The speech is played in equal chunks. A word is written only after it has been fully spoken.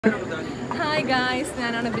Hi guys,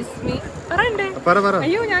 ഞാനാണ് ബിസ്മി.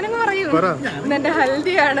 അയ്യോ ഞാനങ്ങ് പറയൂ. ഇന്നെന്റെ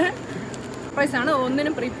ഹൽദിയാണ്. ആണ്.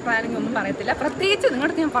 ഒന്നിനും പ്രീ പ്ലാനിങ് ഒന്നും പറയത്തില്ല. പ്രത്യേകിച്ച്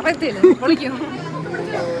നിങ്ങളുടെ ഞാൻ പറയത്തില്ല. പൊളിക്കും.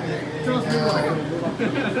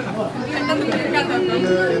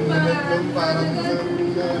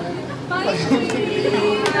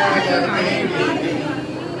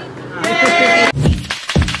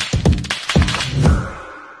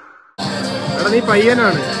 നീ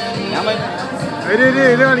പയ്യനാണ്.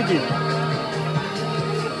 ഇത് കാണിക്ക്.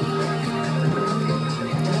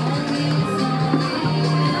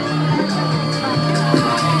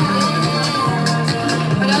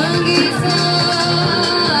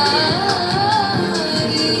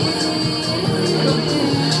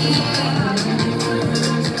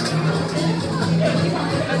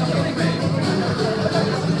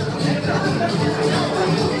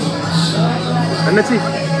 അന്നച്ചി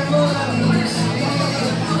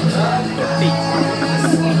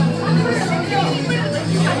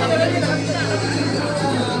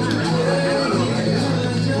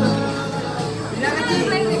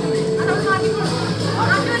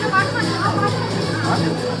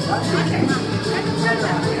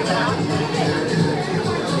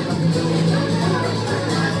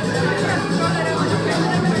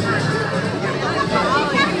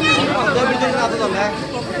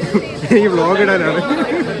ഈ വ്ലോഗ് ഇടാനാണ്.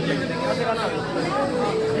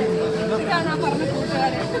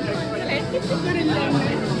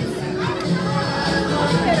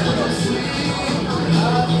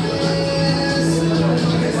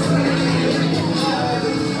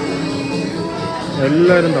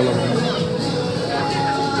 എല്ലാരും തള്ളും.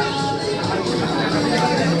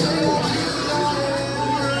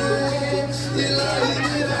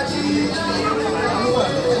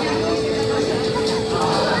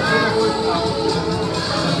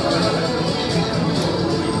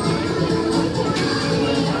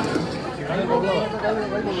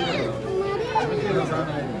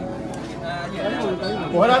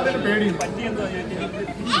 പോരാത്തിന് പേടി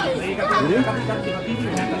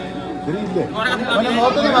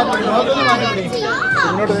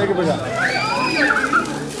മുന്നോട്ട് നോക്കിപ്പോഴ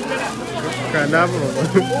കലാപം.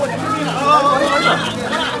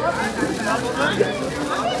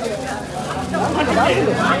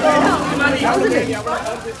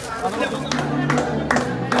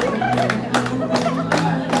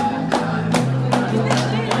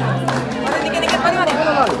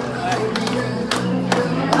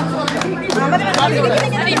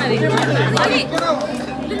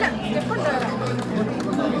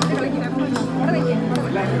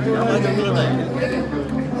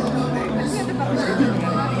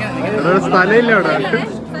 സ്ഥലമില്ല അവിടെ.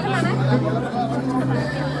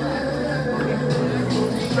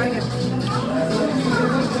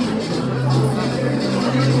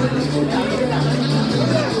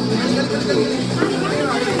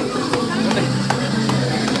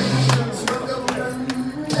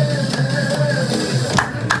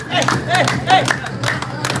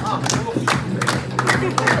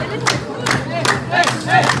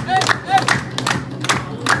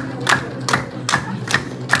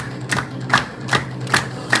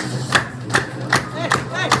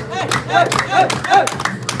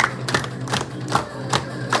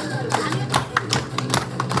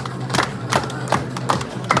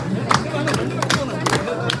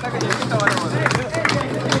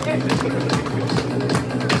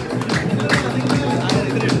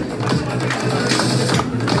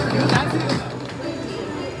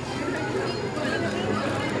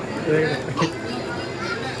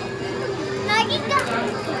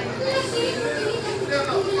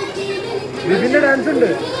 ഇതിന്റെ ഡാൻസ് ഉണ്ട്.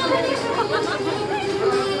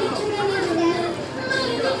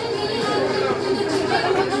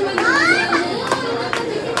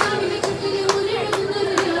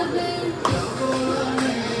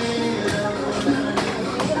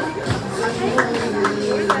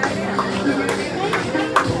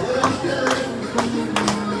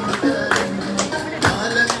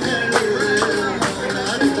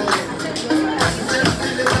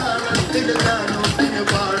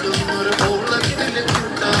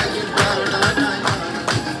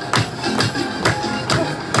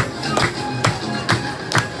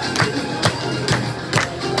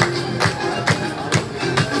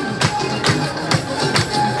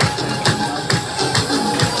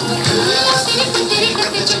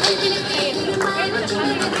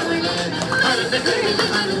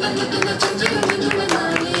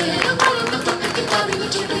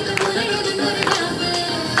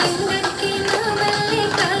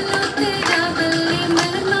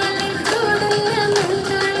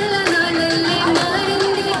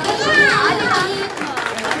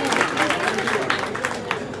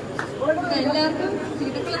 എല്ലാവർക്കും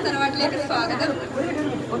സീതക്കുളം തറവാട്ടിലേക്ക് സ്വാഗതം.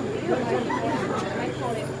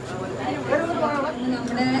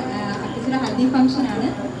 നമ്മുടെ അച്ഛൻ്റെ ഹൽദി ഫംഗ്ഷനാണ്.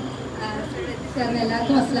 ചേർന്ന്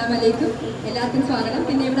എല്ലാവർക്കും അസ്സലാമു അലൈക്കും. എല്ലാവർക്കും സ്വാഗതം.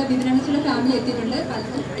 പിന്നെ ഇവിടെ ബിബിനച്ചിയുടെ ഫാമിലി എത്തിയിട്ടുണ്ട്.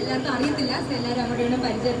 പലർക്കും എല്ലാവർക്കും അറിയത്തില്ല. സോ എല്ലാവരും അങ്ങോട്ട് ഇവിടെ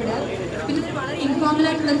പരിചയപ്പെടുക. പിന്നെ ഇത് വളരെ ഇൻഫോർമൽ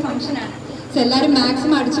ആയിട്ടുള്ളൊരു ഫംഗ്ഷനാണ്. സോ എല്ലാവരും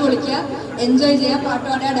മാക്സിമം അടിച്ചു പൊളിക്കുക, എൻജോയ് ചെയ്യുക, പാട്ട്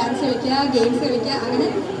പാടുക, ഡാൻസ് കളിക്കുക, ഗെയിംസ് കളിക്കുക. അങ്ങനെ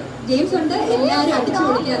ഗെയിംസ് ഉണ്ട്. എല്ലാവരും അടിച്ചു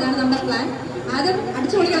പൊളിക്കുക. അതാണ് നമ്മുടെ പ്ലാൻ. ആദ്യം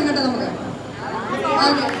അടിച്ചു പൊളിക്കാൻ കേട്ടോ നമുക്ക്.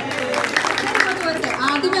 ഓക്കെ,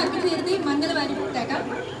 ആദ്യമേ അപ്പിച്ച് ഇരുത്തി മഞ്ഞൾ വാരി ഇട്ടേക്കാം.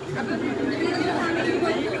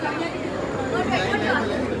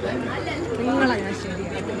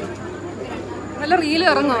 നല്ല റീല്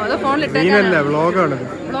ഇറങ്ങോ അതോ ഫോണിലിട്ടോ?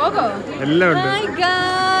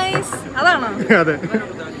 അതാണോ?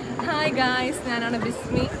 ഹായ് ഗായ്സ്, ഞാനാണ്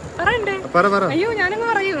ബിസ്മി. പറയണ്ടേ? അയ്യോ ഞാനങ്ങ്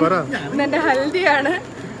പറയൂ. ഇതെന്റെ ഹൽദിയാണ്.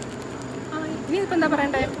 ഇനിയിപ്പോ എന്താ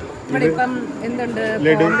പറയണ്ടേ? ഇവിടെ ഇപ്പം എന്തുണ്ട്?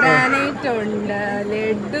 പോംഗ്രാനൈറ്റ് ഉണ്ട്,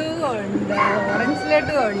 ലഡു ഉണ്ട്, ഓറഞ്ച്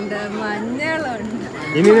ലഡു ഉണ്ട്, മഞ്ഞളുണ്ട്.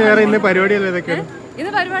 ഇത്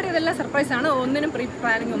പരിപാടി അതെല്ലാം സർപ്രൈസ് ആണ്. ഒന്നിനും പ്രീ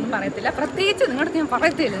പ്ലാനിങ് ഒന്നും പറയത്തില്ല. പ്രത്യേകിച്ച് നിങ്ങളുടെ ഞാൻ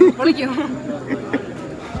പറയത്തില്ല, പൊളിക്കും.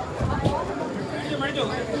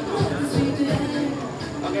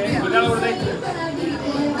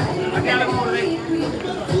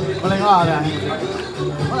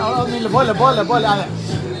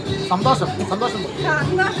 സന്തോഷം സന്തോഷം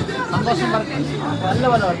സന്തോഷം നല്ല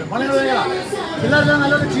പോലെ എല്ലാവരും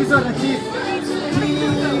നല്ലൊരു ചീസ് പറഞ്ഞു. ചീസ്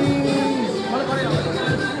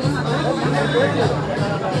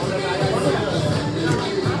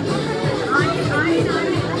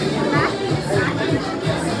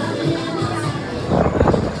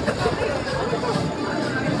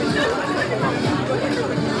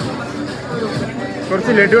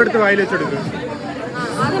കുറച്ച് ലഡു എടുത്ത് വായിൽ വെച്ചെടുക്കും.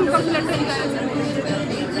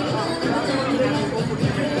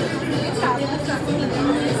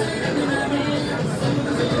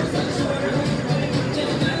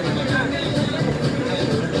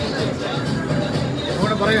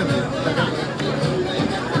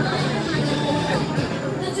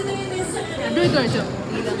 കഴിച്ചോ?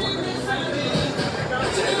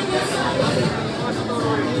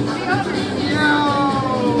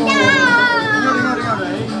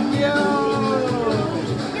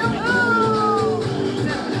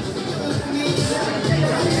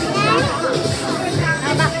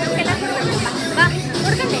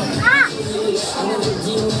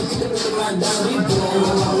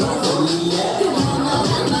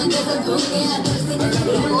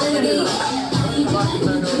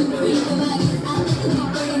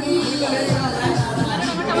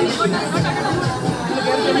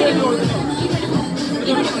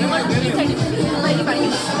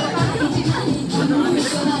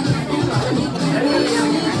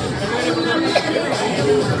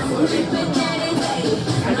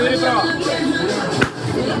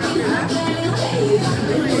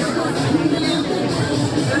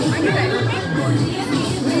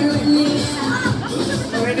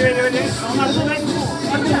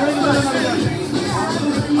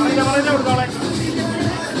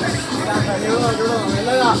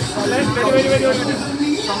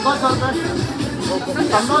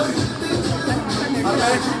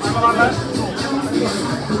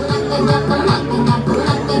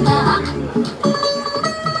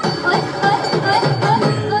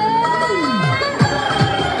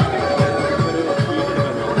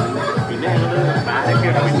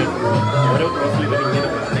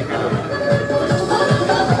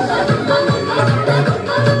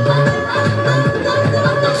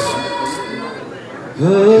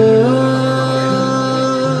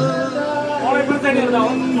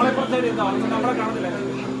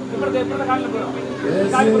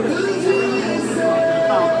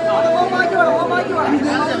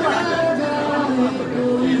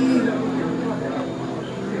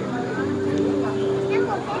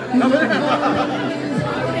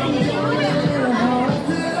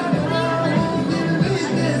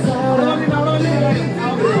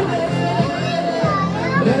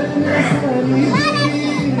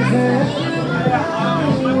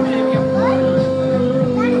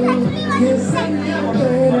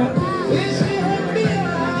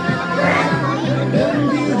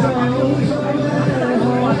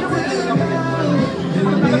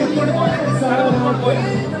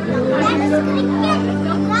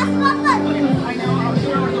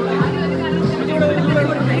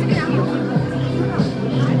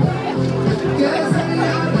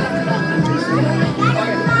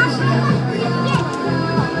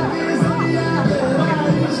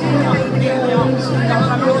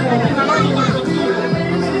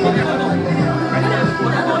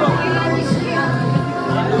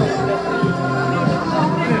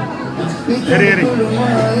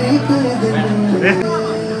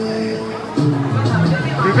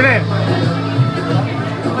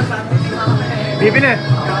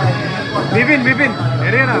 Bibin, Bibin,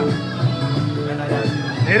 എറിയടാ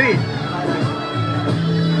എറി.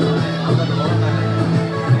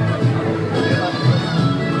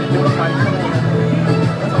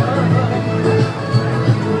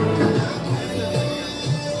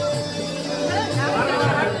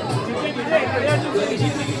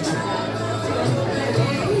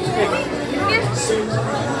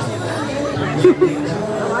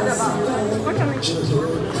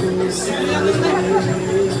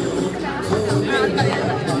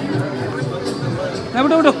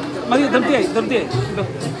 വിടോ മതി, തൃപ്തിയായി വിടോ.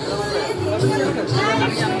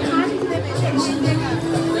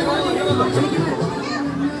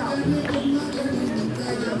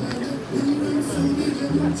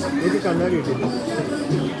 കണ്ണാടി കിട്ടില്ല.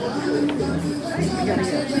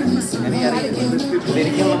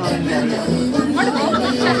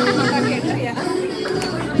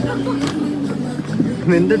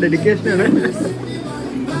 നിന്റെ ഡെഡിക്കേഷനാണ്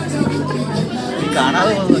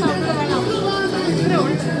കാണാതെ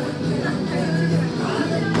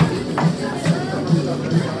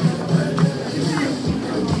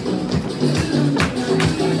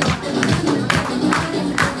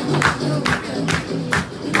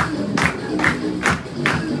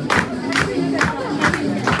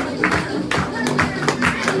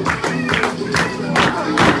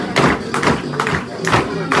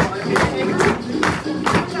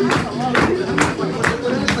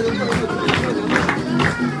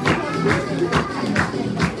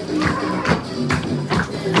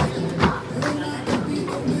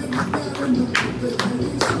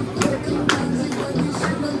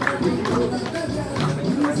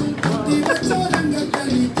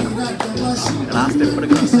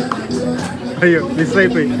അയ്യോ മിസ്സായി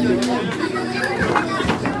പോയി.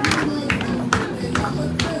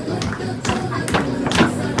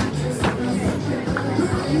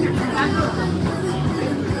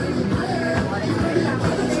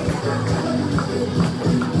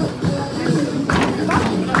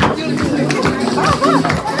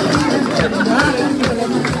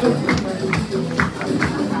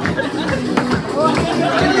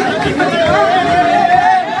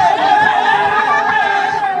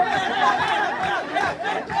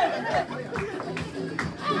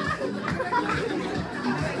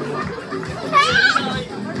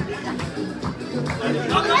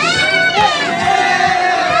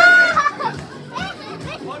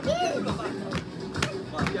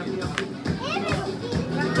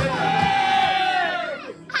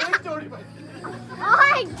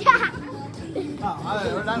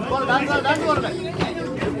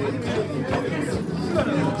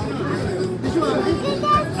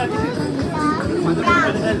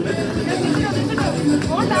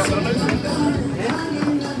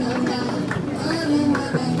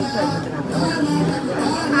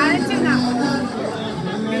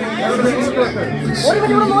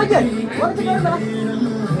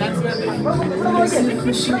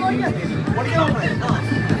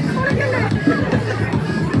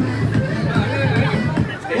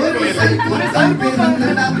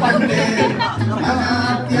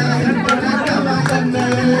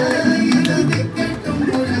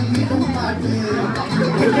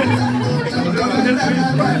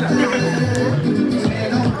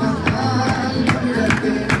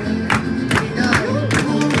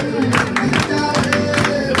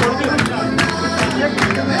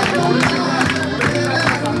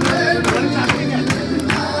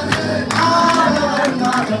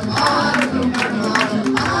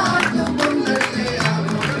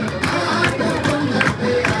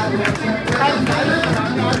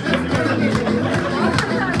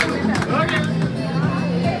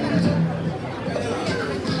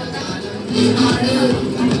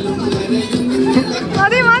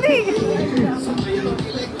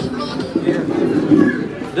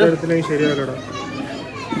 ശരിയാലോടാ,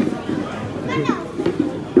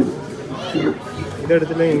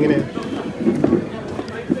 ഇതെടുത്തില്ലെങ്കിൽ എങ്ങനെയാ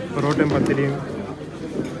പൊറോട്ടയും പത്തിരിയും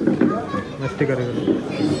മറ്റു കറികളും.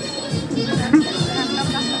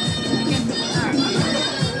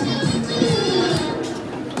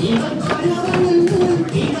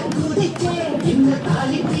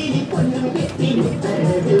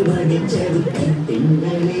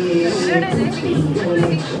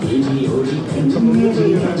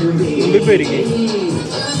 മുമ്പിൽ പോയിരിക്കും,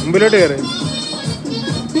 മുമ്പിലോട്ട് കയറി.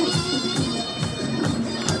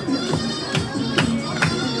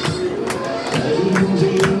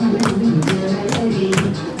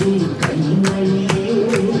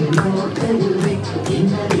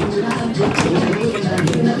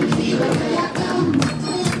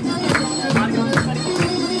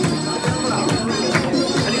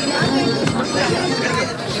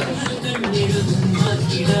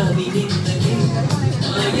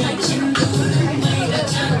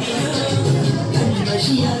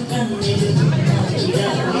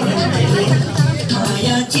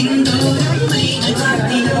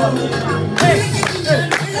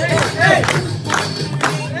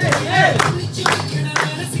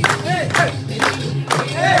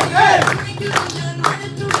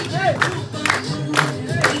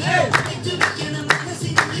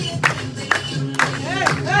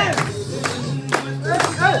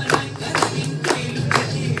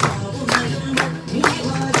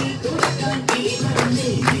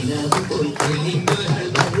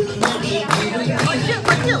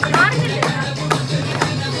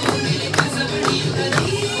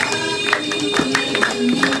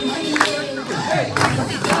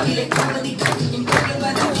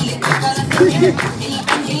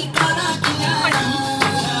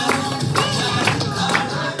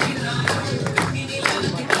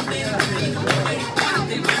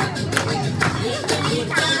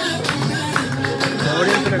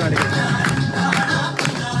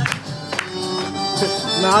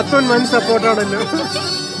 നാത്തോൻ വൻ സപ്പോർട്ടാണല്ലോ.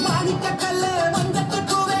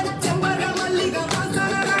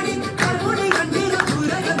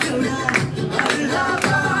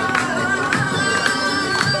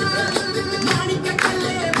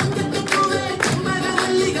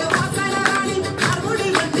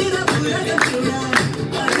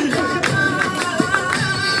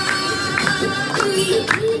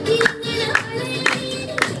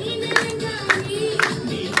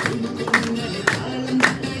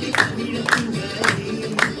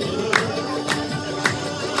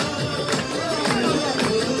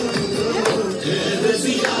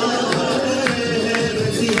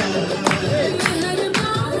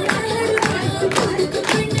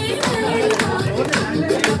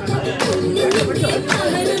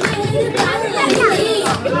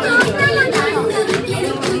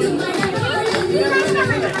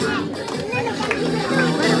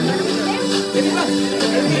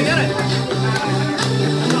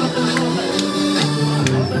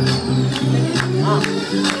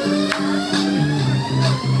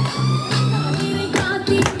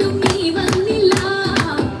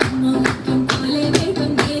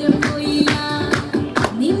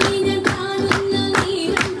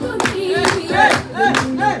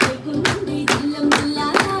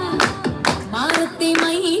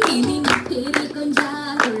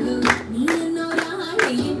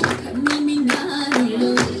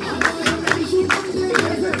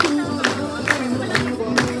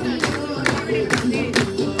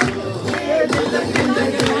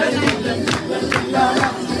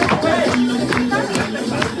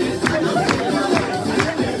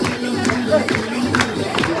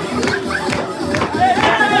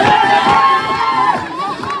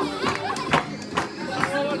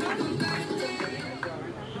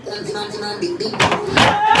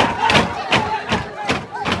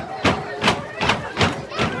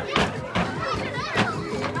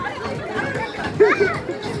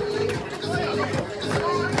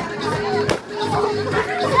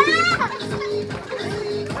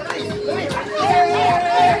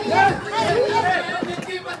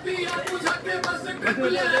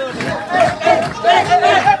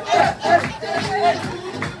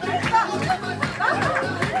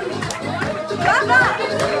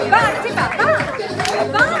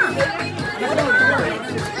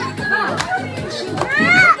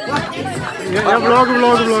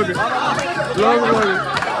 Vlog.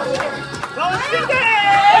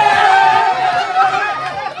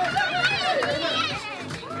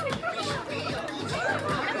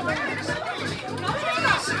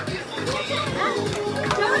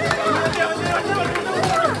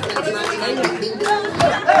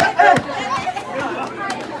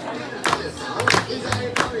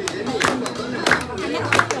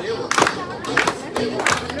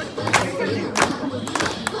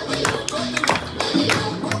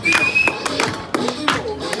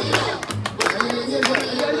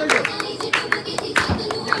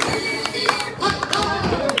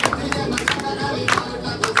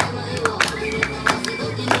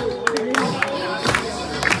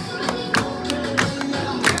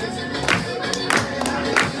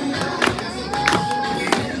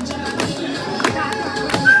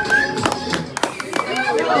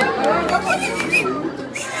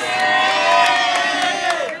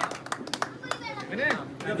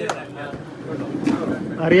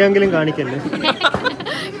 അറിയാമെങ്കിലും കാണിക്കല്ലേ.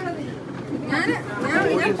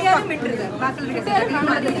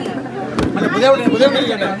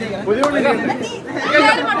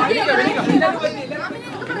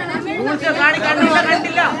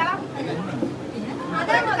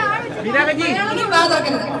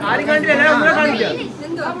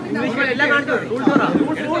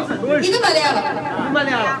 ഇത് മലയാളം,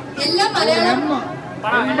 എല്ലാം മലയാളം.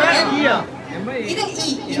 ഇത്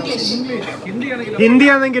ഇംഗ്ലീഷ്. ഹിന്ദി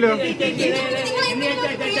ആണെങ്കിലോ?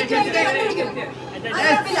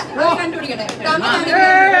 കണ്ടുപിടിക്കട്ടെ.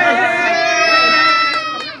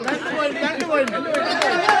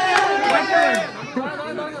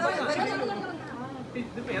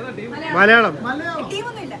 മലയാളം.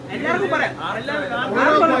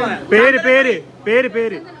 പേര് പേര് പേര്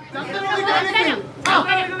പേര്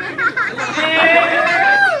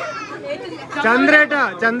ചന്ദ്രേട്ട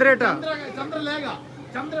ചന്ദ്രേട്ട ചന്ദ്രലേഖ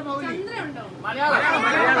ചന്ദ്രമൗലി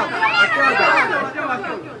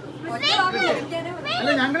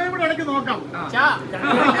അല്ല ഞങ്ങളെ കൂടെ ഇടയ്ക്ക് നോക്കാം.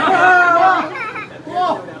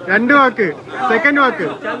 രണ്ട് വാക്ക്. സെക്കൻഡ് വാക്ക്.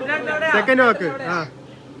 സെക്കൻഡ് വാക്ക്. ആ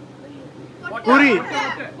കുറി.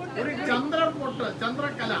 ചന്ദ്രപൊട്ട്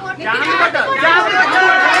ചന്ദ്രകല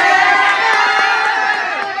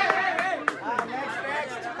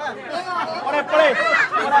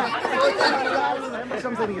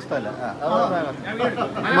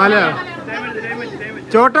മലയാളം.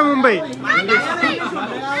 ചോട്ട മുംബൈ.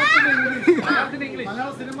 മലയാള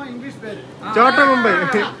സിനിമ ഇംഗ്ലീഷ് പേര്. ചോട്ട മുംബൈ.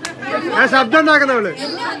 ഞാൻ ശബ്ദം ഉണ്ടാക്കുന്നവള്.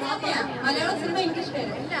 മലയാള സിനിമ ഇംഗ്ലീഷ് പേര്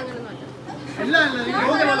എല്ലാം അങ്ങനെ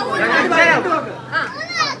എല്ലാം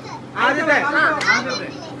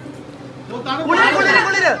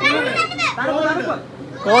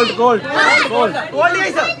കോൾഡ് കോൾഡ് കോൾഡ്.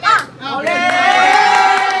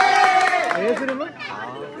 ഏത് സിനിമ?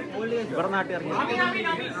 ഇവിടെ നാട്ടിൽ ഇറങ്ങി.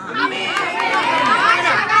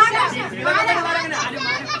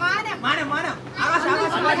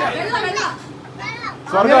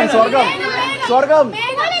 സ്വർഗം സ്വർഗം സ്വർഗം.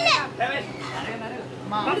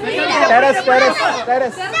 Terrace terrace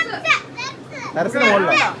terrace. ടെറസിന്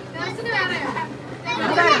മുകളിലാണ്.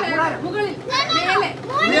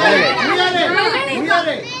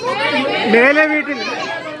 മേലെ വീട്ടിൽ.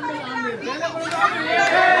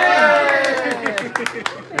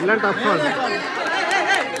 എല്ലാം ടഫാണ്.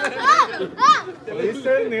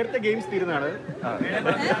 പ്രദേശത്തിൽ നേരത്തെ ഗെയിംസ് തീരുന്നതാണ്.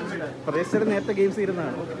 പ്രദേശത്തിൽ നേരത്തെ ഗെയിംസ്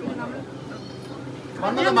തീരുന്നതാണ്.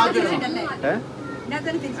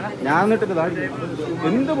 ഞാൻ എന്നിട്ടില്ല.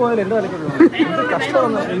 എന്ത് പോയാലും എന്റെ തലക്കുള്ള എന്ത്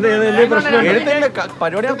കഷ്ടമാണ്. എന്ത് പ്രശ്നം എഴുത്തിന്റെ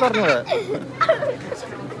പരിപാടി ഞാൻ പറഞ്ഞത്.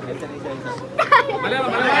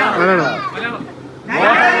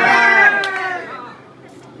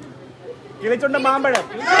 കിളിച്ചുണ്ട മാമ്പഴം.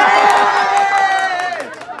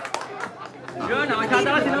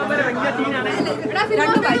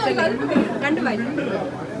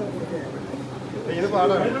 ഇത്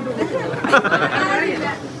പാടാണ്.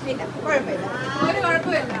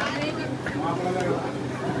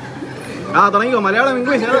 ആ തുടങ്ങിക്കോ. മലയാളം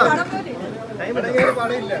ഇംഗ്ലീഷ്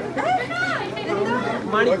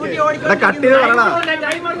കട്ട് ചെയ്ത് പറയണ.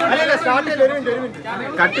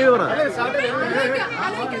 കട്ട് ചെയ്ത് പറ.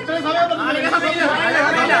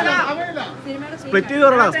 സ്പ്ലിറ്റ് ചെയ്ത്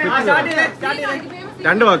പറയണ. സ്പ്ലിറ്റ് ചെയ്ത്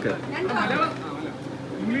രണ്ട് വാക്ക്.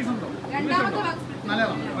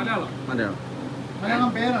 മലയാളം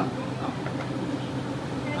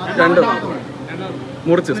രണ്ട്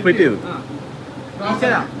മുറിച്ച് സ്പ്ലിറ്റ് ചെയ്തു.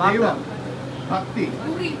 ഭക്തി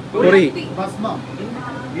കുറി. ഭസ്മം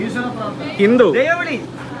ഈശ്വര പ്രാർത്ഥന ഹിന്ദു.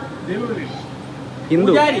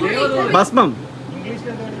 ഹിന്ദു ഭസ്മം.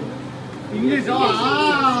 ഇംഗ്ലീഷ്.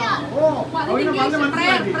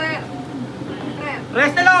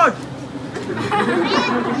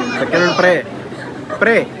 സെക്കൻഡ് പ്രേ.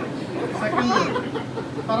 പ്രേ.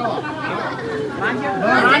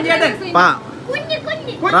 പാ.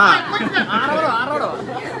 റാ.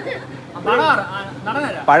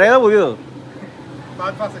 പഴയതോ പുതിയതോ?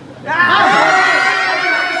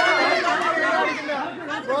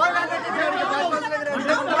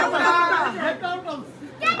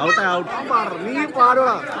 Out out. നീ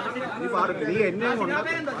പാടുവാ. നീ പാടും. നീ എന്നെ കൊണ്ട്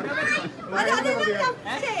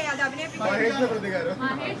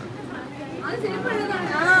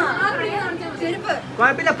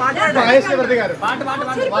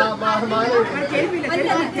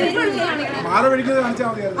മാല പിടിക്കുന്നത് കാണിച്ചാൽ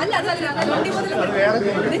മതിയായിരുന്നു.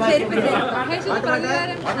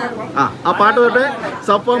 ആ പാട്ട് തൊട്ട്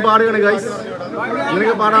സപ്പം പാടുകയാണ് ഗൈസ്.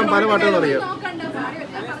 നിനക്ക് പാടാൻ പല പാട്ടുകൾ അറിയാം.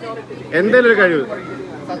 എന്തേലും ഒരു കഴിവ്.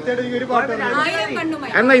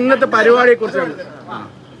 എന്നാ ഇന്നത്തെ പരിപാടിയെ കുറിച്ചാണ്.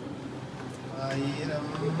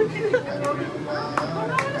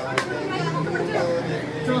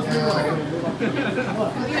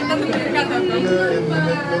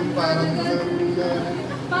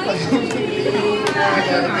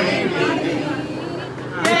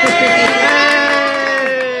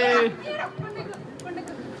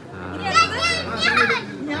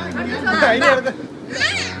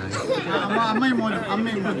 അമ്മയും മോനും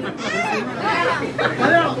അമ്മയും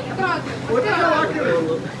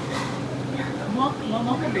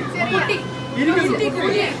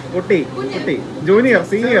കുട്ടി കുട്ടി ജൂനിയർ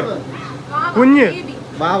സീനിയർ കുഞ്ഞ്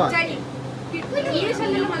ബാവ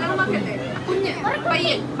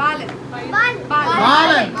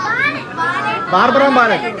ബാർബറം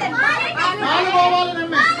ബാലൻ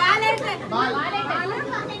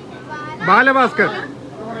ബാലഭാസ്കർ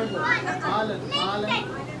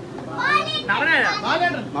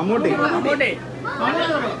മമ്മൂട്ടി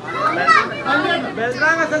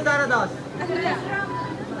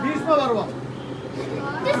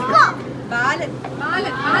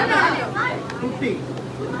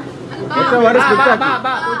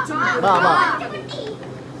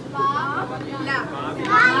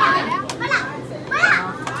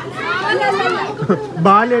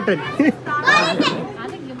ബാലേട്ടൻ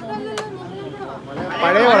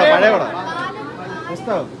പഴയ പട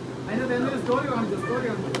പുസ്തകം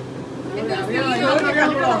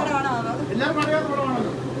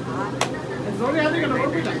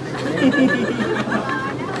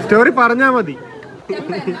സ്റ്റോറി പറഞ്ഞാ മതി.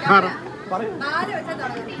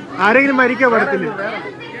 ആരെങ്കിലും മരിക്കോ പടത്തില്?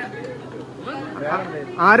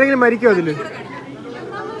 ആരെങ്കിലും മരിക്കോ അതില്?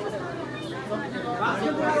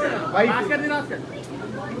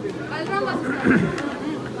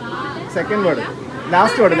 Second word,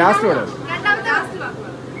 last word.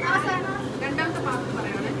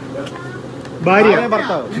 ഭാര്യ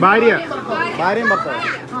ഭർത്താവ്, ഭാര്യയും ഭർത്താവ്,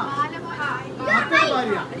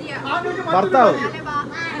 ഭർത്താവ്,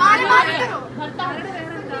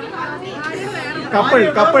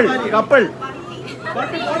 കപ്പിൾ,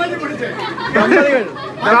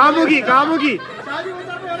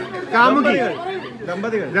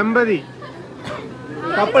 ദമ്പതികൾ, ദമ്പതി,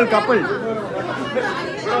 കപ്പിൾ,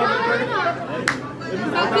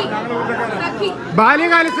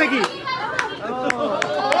 ബാല്യകാല സഖി,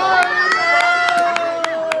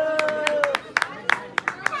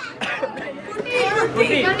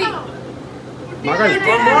 മകൾ,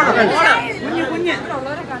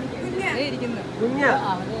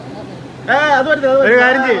 ഒരു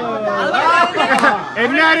കാര്യം ചെയ്യും,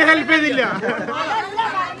 എന്നെ ആരും ഹെൽപ്പ് ചെയ്തില്ല.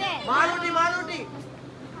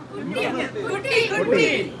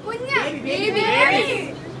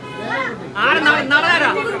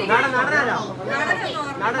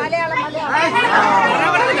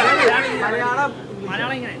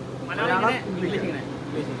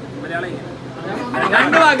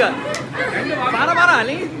 രണ്ട് വാക്ക് പറ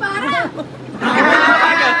അല്ലെങ്കിൽ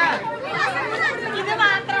ഇത്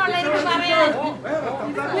മാത്രമല്ല എനിക്ക് പറയാൻ.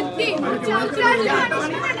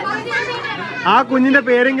 ആ കുഞ്ഞിന്റെ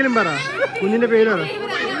പേരെങ്കിലും പറ. കുഞ്ഞിന്റെ പേര് പറ.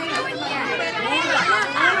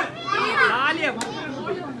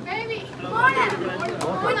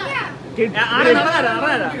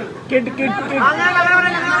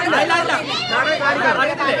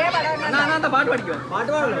 പാട്ട് പഠിക്കോ?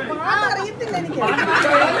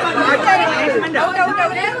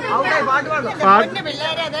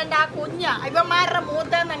 പിള്ളേരെ അതേണ്ട ആ കുഞ്ഞ ഇവന്മാരുടെ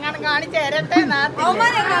മൂത്തെന്ന് എങ്ങനെ കാണിച്ചു തരട്ടെ.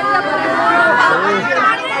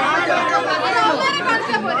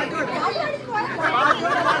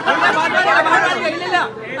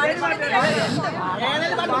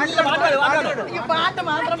 പാട്ട്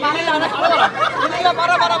മാത്രം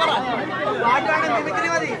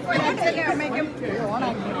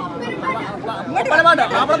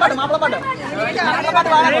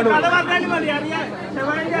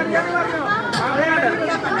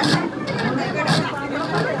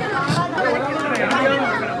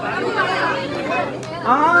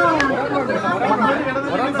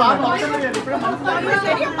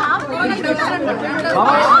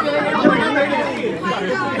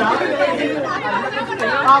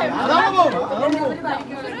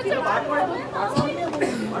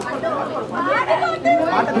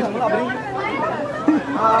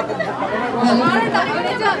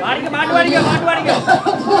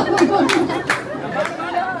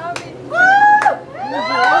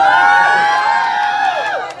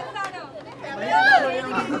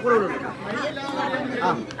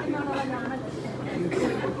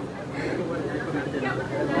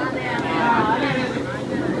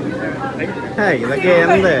ഇതൊക്കെ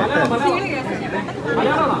എന്ത്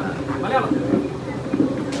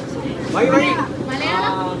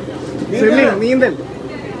സ്വിമ്മിങ്, നീന്തൽ,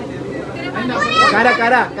 കര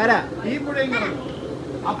കര കര,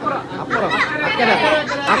 അപ്പുറം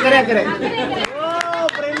അക്കരെ അക്കരെ.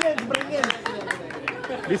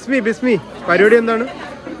 ബിസ്മി പരിപാടി എന്താണ്?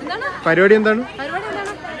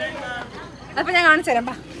 അപ്പൊ ഞാൻ കാണിച്ചു തരാം.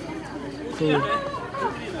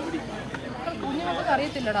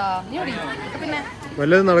 അറിയത്തില്ലടാ നീ പിന്നെ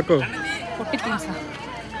വല്ലതും നടക്കോ? പൊട്ടിപ്പീൻസാ.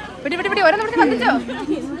 പിടി ഓരോന്നും വന്നിട്ടോ.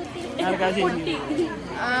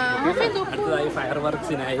 ഫയർ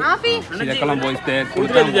വർക്സിനായി ആഫി ചിലക്കളം പോയി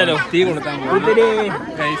തീ കൊടുത്താൽ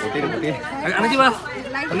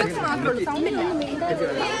ലൈറ്റ് മാത്രമേ ഉള്ളൂ സൗണ്ട്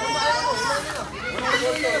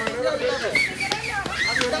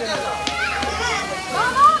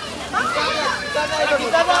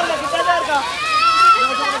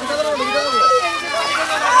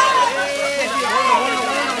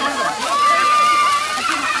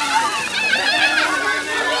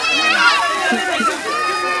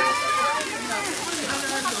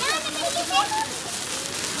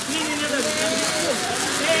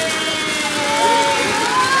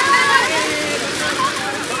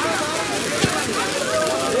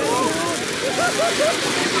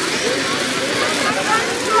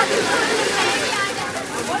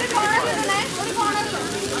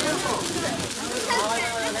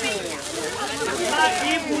ഇല്ല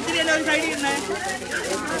ഈ പൂത്തിരിയെല്ലാം ഒരു സൈഡിൽ ഇരുന്നേ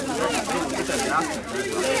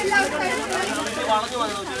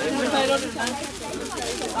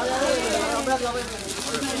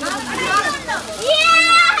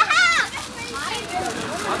Yeah!